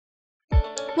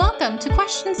Welcome to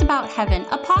Questions About Heaven,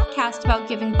 a podcast about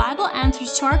giving Bible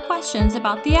answers to our questions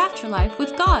about the afterlife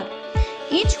with God.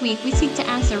 Each week, we seek to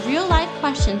answer real-life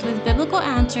questions with biblical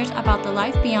answers about the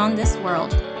life beyond this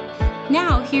world.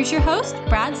 Now, here's your host,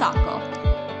 Brad Zockel.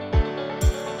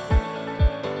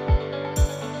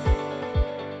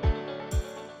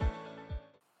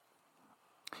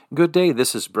 Good day,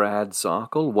 this is Brad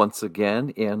Zockel once again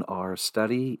in our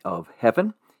study of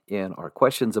heaven, in our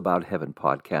Questions About Heaven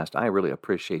podcast. I really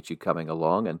appreciate you coming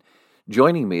along and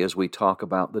joining me as we talk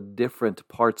about the different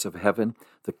parts of heaven,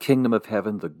 the kingdom of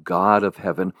heaven, the God of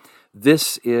heaven.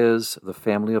 This is the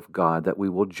family of God that we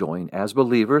will join as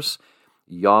believers.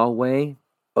 Yahweh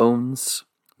owns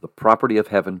the property of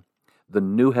heaven, the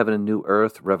new heaven and new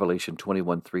earth. Revelation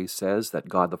 21:3 says that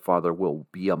God the Father will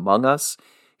be among us.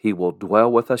 He will dwell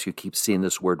with us. You keep seeing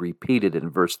this word repeated in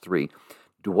verse 3,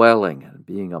 dwelling and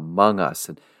being among us.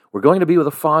 And we're going to be with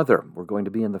the Father. We're going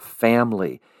to be in the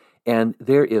family. And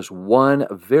there is one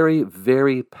very,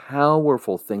 very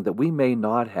powerful thing that we may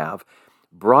not have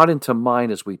brought into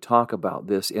mind as we talk about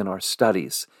this in our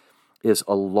studies, is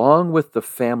along with the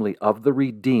family of the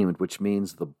redeemed, which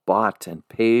means the bought and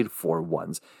paid for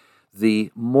ones, the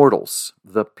mortals,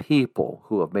 the people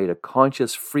who have made a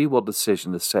conscious free will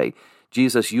decision to say,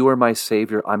 Jesus, you are my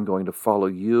Savior. I'm going to follow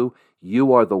you.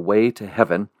 You are the way to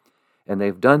heaven. And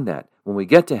they've done that. When we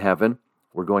get to heaven,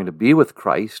 we're going to be with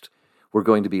Christ. We're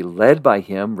going to be led by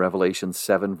Him, Revelation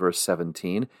 7, verse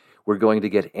 17. We're going to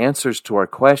get answers to our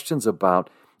questions about,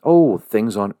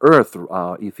 things on earth,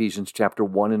 Ephesians chapter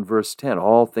 1 and verse 10.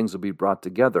 All things will be brought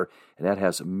together. And that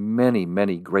has many,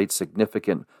 many great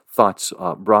significant thoughts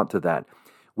brought to that.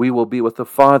 We will be with the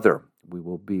Father. We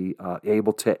will be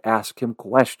able to ask Him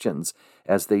questions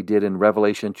as they did in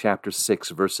Revelation chapter 6,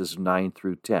 verses 9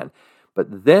 through 10.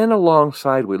 But then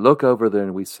alongside, we look over there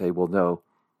and we say, well, no,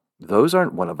 those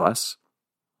aren't one of us.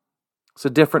 It's a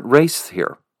different race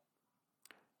here.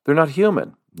 They're not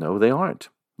human. No, they aren't.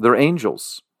 They're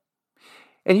angels.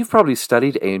 And you've probably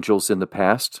studied angels in the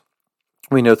past.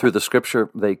 We know through the Scripture,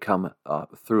 they come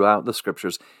throughout the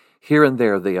Scriptures. Here and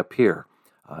there they appear.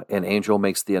 An angel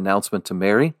makes the announcement to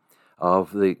Mary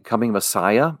of the coming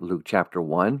Messiah, Luke chapter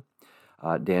 1,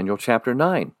 Daniel chapter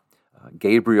 9.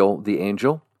 Gabriel, the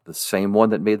angel, the same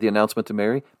one that made the announcement to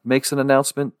Mary, makes an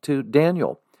announcement to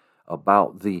Daniel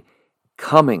about the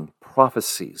coming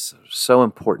prophecies, so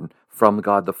important, from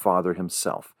God the Father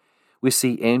Himself. We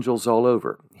see angels all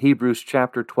over. Hebrews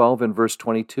chapter 12 and verse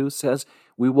 22 says,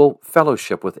 we will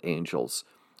fellowship with angels.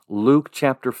 Luke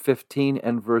chapter 15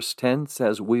 and verse 10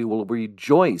 says, we will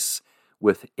rejoice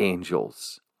with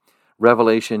angels.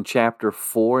 Revelation chapter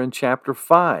 4 and chapter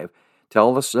 5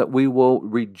 tell us that we will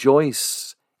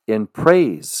rejoice in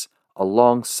praise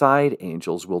alongside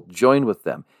angels. We'll join with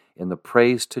them in the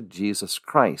praise to Jesus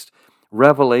Christ.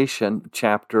 Revelation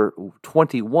chapter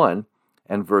 21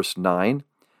 and verse 9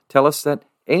 tell us that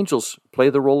angels play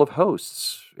the role of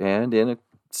hosts. And in a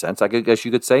sense, I guess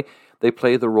you could say, they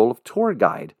play the role of tour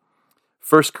guide.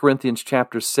 1 Corinthians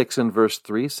chapter 6 and verse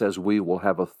 3 says we will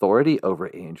have authority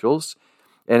over angels.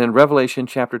 And in Revelation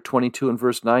chapter 22 and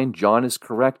verse 9, John is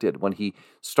corrected when he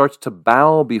starts to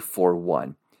bow before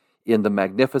one in the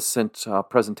magnificent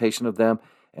presentation of them,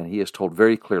 and he is told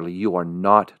very clearly, you are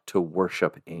not to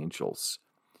worship angels.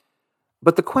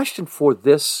 But the question for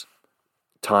this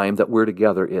time that we're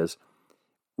together is,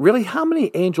 really, how many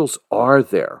angels are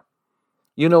there?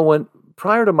 You know,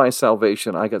 prior to my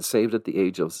salvation, I got saved at the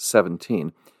age of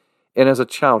 17. And as a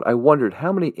child, I wondered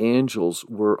how many angels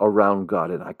were around God.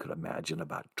 And I could imagine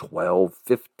about 12,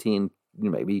 15,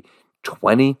 maybe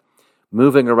 20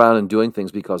 moving around and doing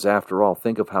things because, after all,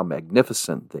 think of how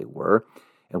magnificent they were.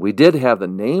 And we did have the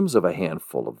names of a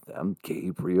handful of them,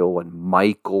 Gabriel and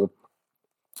Michael.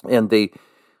 And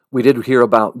we did hear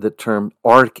about the term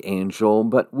archangel,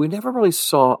 but we never really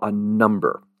saw a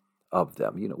number of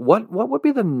them. You know, what would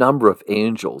be the number of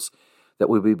angels that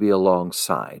we would be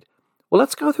alongside? Well,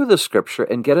 let's go through the Scripture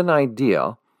and get an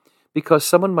idea, because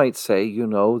someone might say,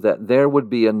 that there would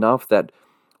be enough that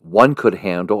one could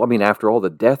handle. I mean, after all, the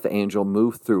death angel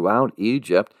moved throughout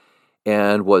Egypt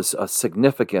and was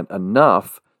significant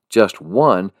enough, just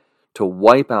one, to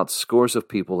wipe out scores of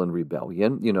people in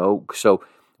rebellion. So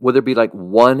would there be like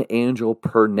one angel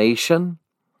per nation?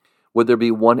 Would there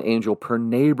be one angel per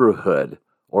neighborhood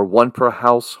or one per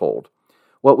household?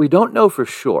 Well, we don't know for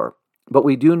sure, but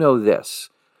we do know this.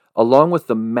 Along with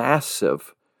the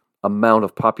massive amount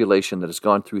of population that has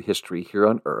gone through history here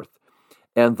on earth,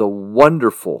 and the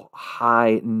wonderful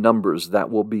high numbers that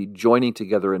will be joining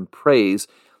together in praise,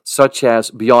 such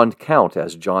as beyond count,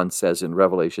 as John says in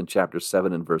Revelation chapter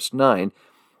 7 and verse 9,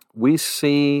 we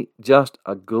see just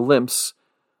a glimpse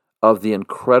of the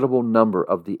incredible number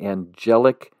of the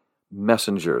angelic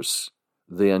messengers,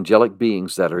 the angelic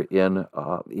beings that are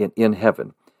in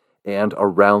heaven and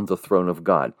around the throne of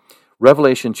God.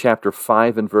 Revelation chapter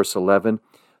 5 and verse 11,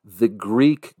 the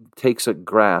Greek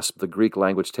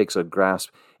language takes a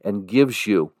grasp and gives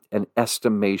you an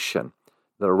estimation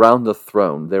that around the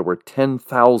throne there were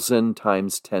 10,000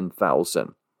 times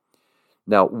 10,000.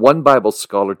 Now, one Bible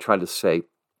scholar tried to say,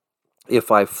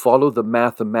 if I follow the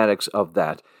mathematics of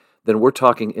that, then we're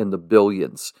talking in the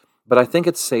billions. But I think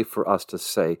it's safe for us to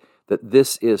say that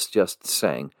this is just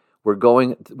saying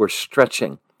we're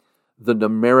stretching the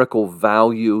numerical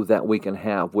value that we can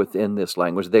have within this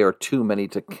language. They are too many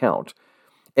to count.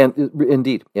 And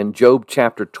indeed, in Job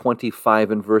chapter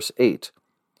 25 and verse 8,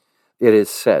 it is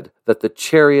said that the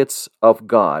chariots of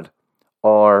God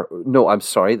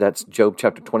that's Job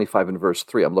chapter 25 and verse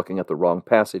 3. I'm looking at the wrong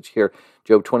passage here.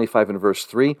 Job 25 and verse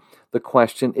 3, the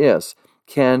question is,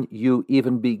 can you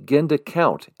even begin to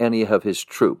count any of his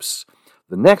troops?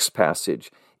 The next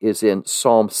passage is in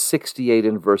Psalm 68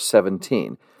 and verse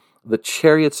 17. The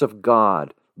chariots of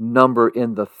God number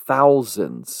in the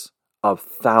thousands of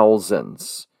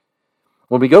thousands.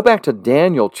 When we go back to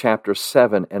Daniel chapter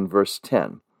 7 and verse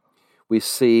 10, we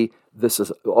see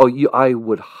I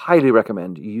would highly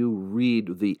recommend you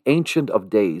read the Ancient of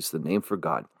Days, the name for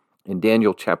God, in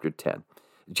Daniel chapter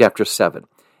 7.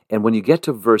 And when you get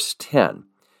to verse 10,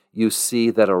 you see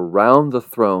that around the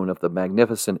throne of the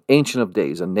magnificent Ancient of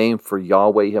Days, a name for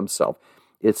Yahweh himself,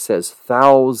 it says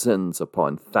thousands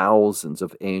upon thousands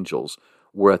of angels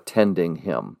were attending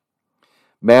him.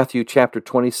 Matthew chapter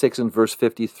 26 and verse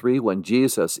 53, when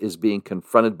Jesus is being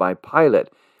confronted by Pilate,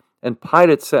 and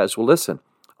Pilate says, well, listen,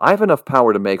 I have enough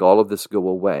power to make all of this go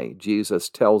away. Jesus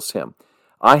tells him,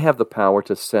 I have the power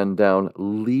to send down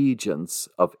legions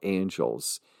of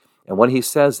angels. And when he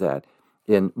says that,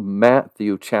 in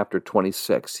Matthew chapter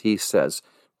 26, he says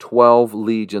 12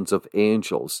 legions of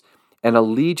angels. And a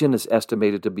legion is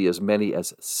estimated to be as many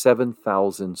as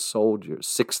 7,000 soldiers,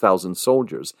 6,000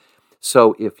 soldiers.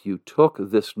 So if you took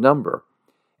this number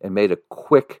and made a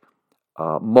quick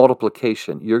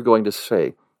multiplication, you're going to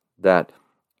say that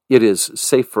it is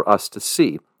safe for us to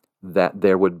see that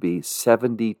there would be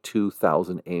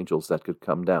 72,000 angels that could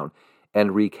come down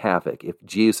and wreak havoc if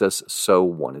Jesus so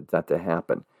wanted that to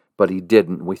happen. But he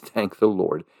didn't. We thank the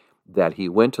Lord that he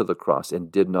went to the cross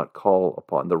and did not call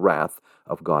upon the wrath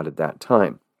of God at that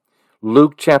time.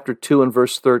 Luke chapter 2 and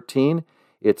verse 13,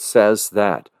 it says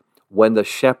that when the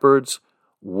shepherds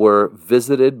were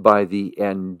visited by the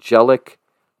angelic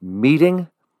meeting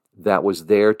that was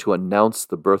there to announce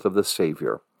the birth of the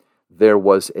Savior, there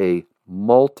was a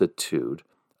multitude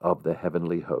of the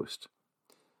heavenly host.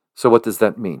 So what does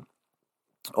that mean?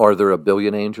 Are there a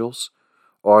billion angels?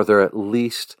 Are there at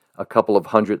least a couple of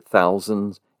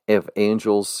 100,000 of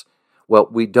angels? Well,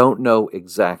 we don't know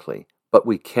exactly, but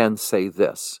we can say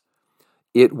this.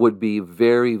 It would be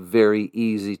very, very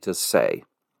easy to say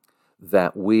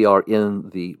that we are in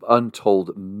the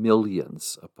untold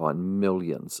millions upon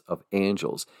millions of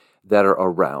angels that are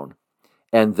around.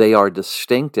 And they are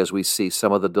distinct, as we see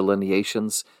some of the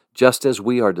delineations, just as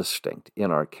we are distinct in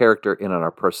our character and in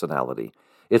our personality.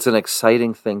 It's an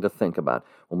exciting thing to think about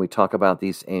when we talk about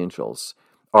these angels.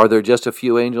 Are there just a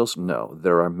few angels? No,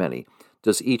 there are many.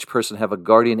 Does each person have a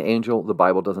guardian angel? The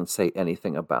Bible doesn't say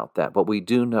anything about that, but we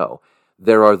do know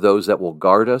there are those that will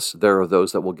guard us. There are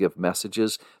those that will give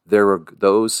messages. There are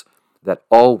those that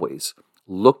always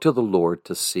look to the Lord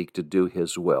to seek to do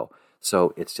his will.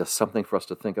 So it's just something for us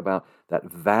to think about, that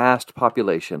vast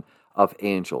population of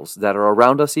angels that are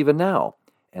around us even now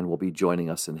and will be joining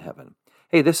us in heaven.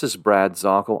 Hey, this is Brad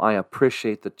Zockel. I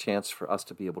appreciate the chance for us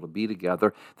to be able to be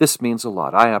together. This means a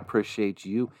lot. I appreciate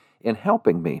you in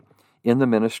helping me in the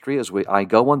ministry as I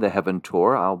go on the Heaven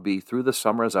Tour. I'll be through the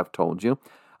summer, as I've told you.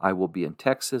 I will be in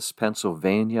Texas,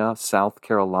 Pennsylvania, South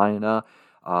Carolina,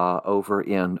 over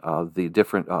in the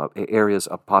different areas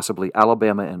of possibly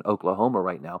Alabama and Oklahoma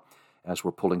right now as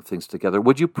we're pulling things together.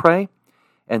 Would you pray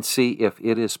and see if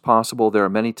it is possible? There are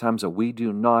many times that we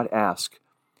do not ask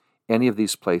any of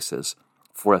these places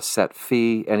for a set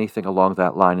fee, anything along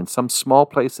that line. And some small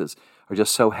places are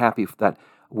just so happy that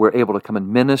we're able to come and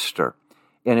minister.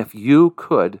 And if you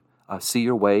could see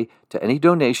your way to any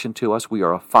donation to us, we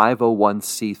are a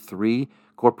 501c3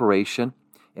 corporation.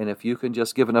 And if you can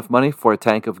just give enough money for a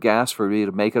tank of gas for me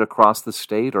to make it across the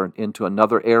state or into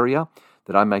another area,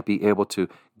 that I might be able to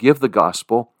give the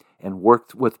gospel and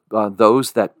work with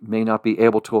those that may not be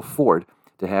able to afford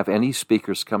to have any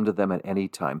speakers come to them at any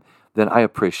time, then I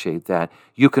appreciate that.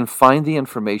 You can find the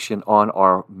information on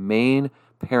our main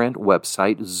parent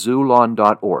website,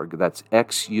 xulon.org. That's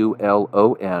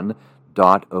xulon.org.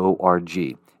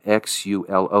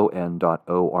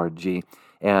 xulon.org.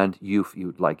 And if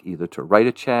you'd like either to write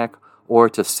a check or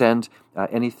to send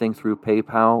anything through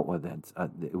PayPal, well, then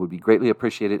it would be greatly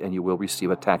appreciated, and you will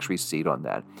receive a tax receipt on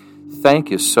that.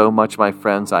 Thank you so much, my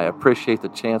friends. I appreciate the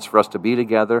chance for us to be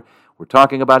together. We're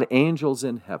talking about angels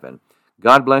in heaven.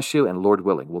 God bless you, and Lord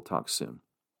willing, we'll talk soon.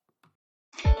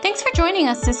 Thanks for joining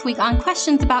us this week on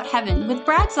Questions About Heaven with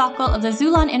Brad Zockel of the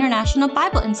Xulon International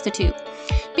Bible Institute.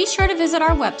 Be sure to visit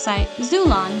our website,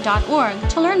 xulon.org,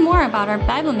 to learn more about our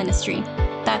Bible ministry.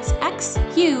 That's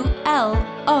xulon.org.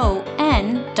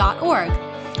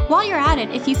 While you're at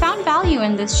it, if you found value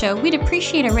in this show, we'd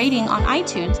appreciate a rating on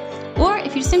iTunes, or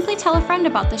if you simply tell a friend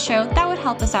about the show, that would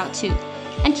help us out too.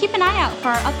 And keep an eye out for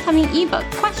our upcoming ebook,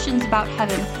 Questions About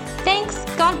Heaven. Thanks,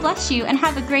 God bless you, and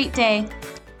have a great day.